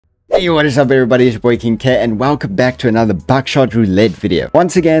Hey, what is up everybody, it's your boy King K and welcome back to another Buckshot Roulette video.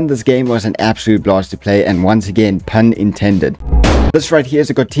 Once again, this game was an absolute blast to play, and once again, pun intended. This right here is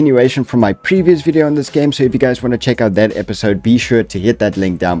a continuation from my previous video on this game, so if you guys want to check out that episode, be sure to hit that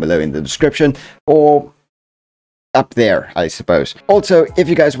link down below in the description, or up there, I suppose. Also, if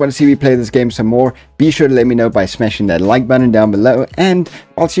you guys want to see me play this game some more, be sure to let me know by smashing that like button down below. And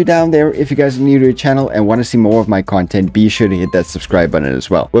whilst you're down there, if you guys are new to the channel and want to see more of my content, be sure to hit that subscribe button as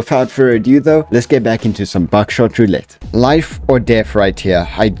well. Without further ado though, let's get back into some Buckshot Roulette. Life or death right here.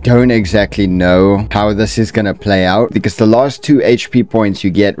 I don't exactly know how this is gonna play out, because the last 2 HP points you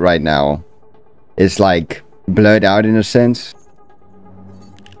get right now is like blurred out in a sense.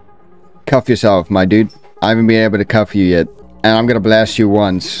 Cuff yourself, my dude. I haven't been able to cuff you yet. And I'm gonna blast you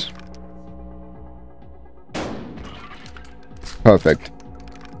once. Perfect.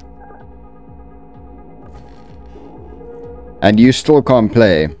 And you still can't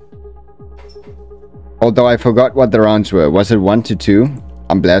play. Although I forgot what the rounds were. Was it 1 to 2?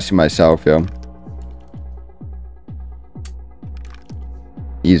 I'm blasting myself, yo.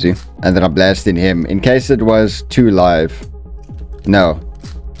 Easy. And then I'm blasting him. In case it was 2 live. No.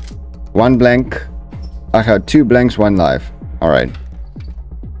 1 blank. I had 2 blanks, 1 live. Alright.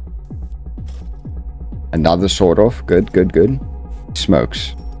 Another sort of. Good, good, good.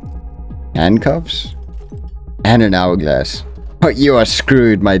 Smokes. Handcuffs. And an hourglass. Oh, you are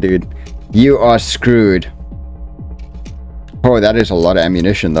screwed, my dude. You are screwed. Oh, that is a lot of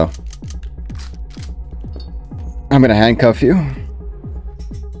ammunition, though. I'm gonna handcuff you.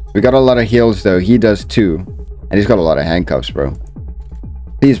 We got a lot of heals, though. He does too. And he's got a lot of handcuffs, bro.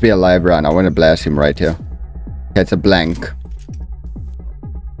 Please be a live round. I want to blast him right here. Okay, it's a blank.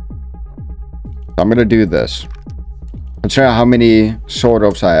 I'm gonna do this. Consider how many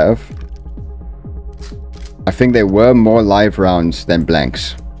sort-offs I have. I think there were more live rounds than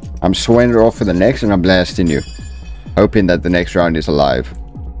blanks. I'm swinging it off for the next and I'm blasting you. Hoping that the next round is alive.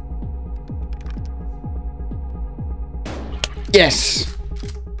 Yes!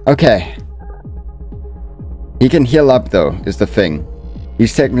 Okay. He can heal up though, is the thing.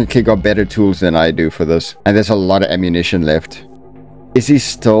 He's technically got better tools than I do for this. And there's a lot of ammunition left. Is he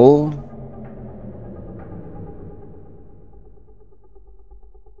still...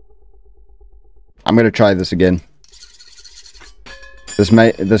 I'm gonna try this again. This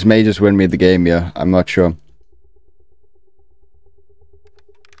may just win me the game, yeah. I'm not sure.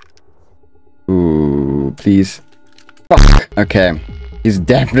 Ooh, please. Fuck. Okay. He's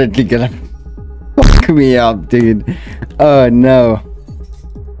definitely gonna fuck me up, dude. Oh no.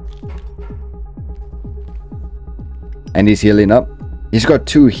 And he's healing up. He's got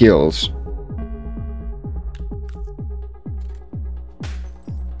 2 heals.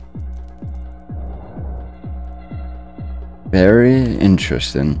 Very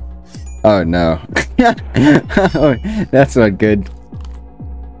interesting. Oh no. Oh, that's not good.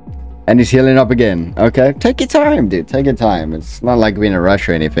 And he's healing up again. Okay. Take your time, dude. Take your time. It's not like we're in a rush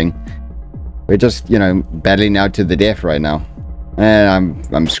or anything. We're just, you know, battling out to the death right now. And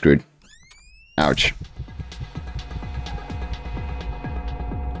I'm screwed. Ouch.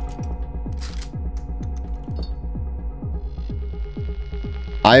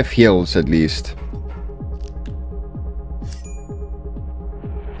 I have heals at least.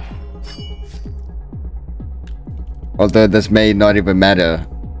 Although this may not even matter.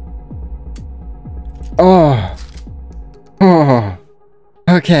 Oh. Oh.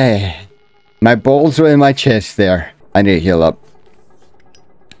 Okay. My balls were in my chest there. I need to heal up.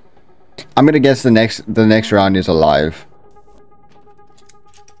 I'm gonna guess the next round is alive.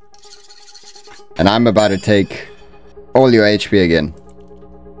 And I'm about to take all your HP again.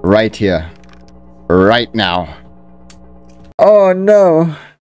 Right here. Right now. Oh no.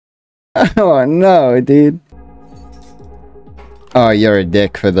 Oh no, dude. Oh, you're a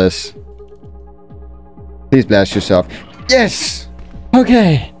dick for this. Please blast yourself. Yes!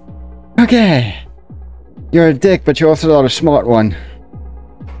 Okay. Okay. You're a dick, but you're also not a smart one.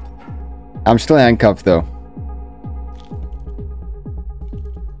 I'm still handcuffed though.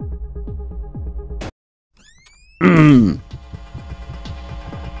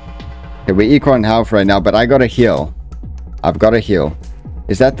 Okay, we're equal in health right now, but I gotta heal. I've gotta heal.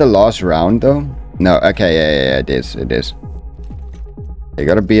 Is that the last round though? No, okay, yeah, it is. It is. You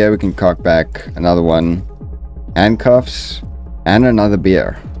got a beer, we can cock back. Another one. Handcuffs. And another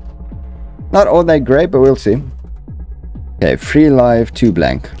beer. Not all that great, but we'll see. Okay, 3 live, 2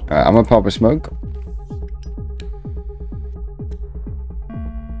 blank. Alright, I'm gonna pop a smoke.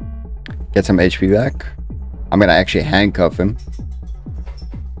 Get some HP back. I'm gonna actually handcuff him.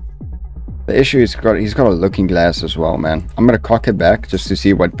 The issue is he's got a looking glass as well, man. I'm gonna cock it back just to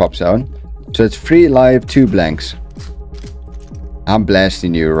see what pops out. So it's 3 live, 2 blanks. I'm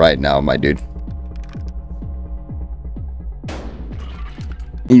blasting you right now, my dude.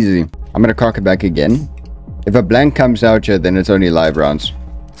 Easy. I'm gonna cock it back again. If a blank comes out here, then it's only live rounds.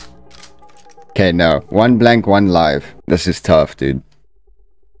 Okay, no. 1 blank, 1 live. This is tough, dude.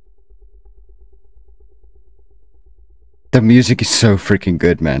 The music is so freaking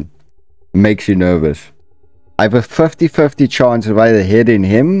good, man. It makes you nervous. I have a 50-50 chance of either hitting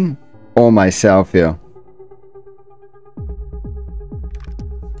him or myself here.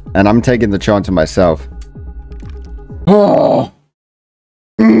 And I'm taking the chance of myself. Oh!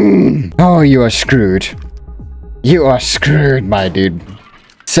 Oh, you are screwed. You are screwed, my dude.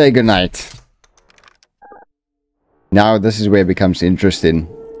 Say goodnight. Now this is where it becomes interesting.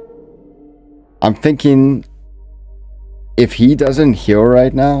 I'm thinking, if he doesn't heal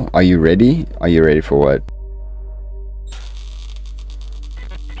right now, are you ready? Are you ready for what?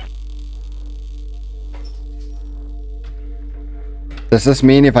 Does this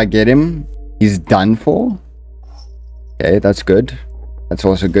mean if I get him, he's done for? Okay, that's good. That's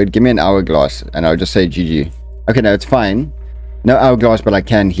also good. Give me an hourglass and I'll just say GG. Okay, no, it's fine. No hourglass, but I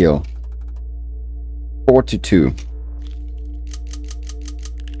can heal. 4-2.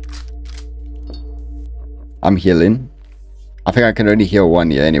 I'm healing. I think I can only heal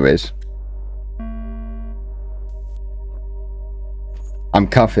 1 here anyways. I'm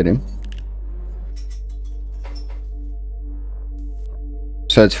cuffing him.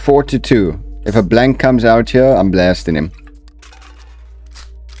 So it's 4-2. If a blank comes out here, I'm blasting him.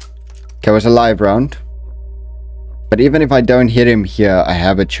 Okay, it was a live round. But even if I don't hit him here, I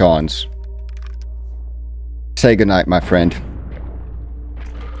have a chance. Say goodnight, my friend.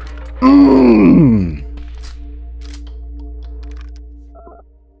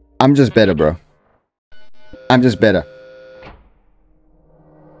 I'm just better, bro. I'm just better.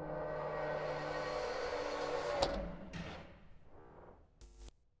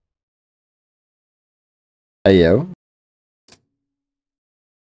 Hey, yo.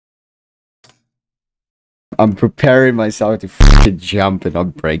 I'm preparing myself to fucking jump and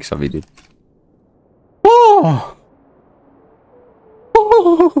not break something, dude. Oh!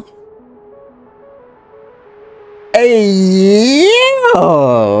 Oh! Hey,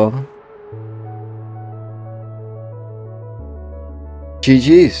 yo!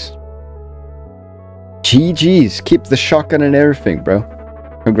 GG's. GG's. Keep the shotgun and everything, bro.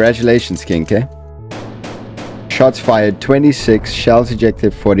 Congratulations, King, okay? Shots fired 26, shells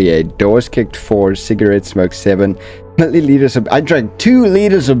ejected 48, doors kicked 4, cigarettes smoked 7, liters of... I drank 2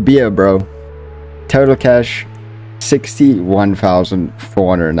 liters of beer, bro. Total cash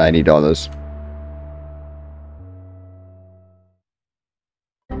 $61,490.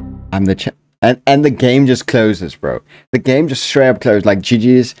 I'm the and the game just closes, bro. The game just straight up closed. Like,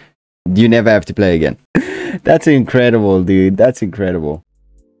 GG's, you never have to play again. That's incredible, dude. That's incredible.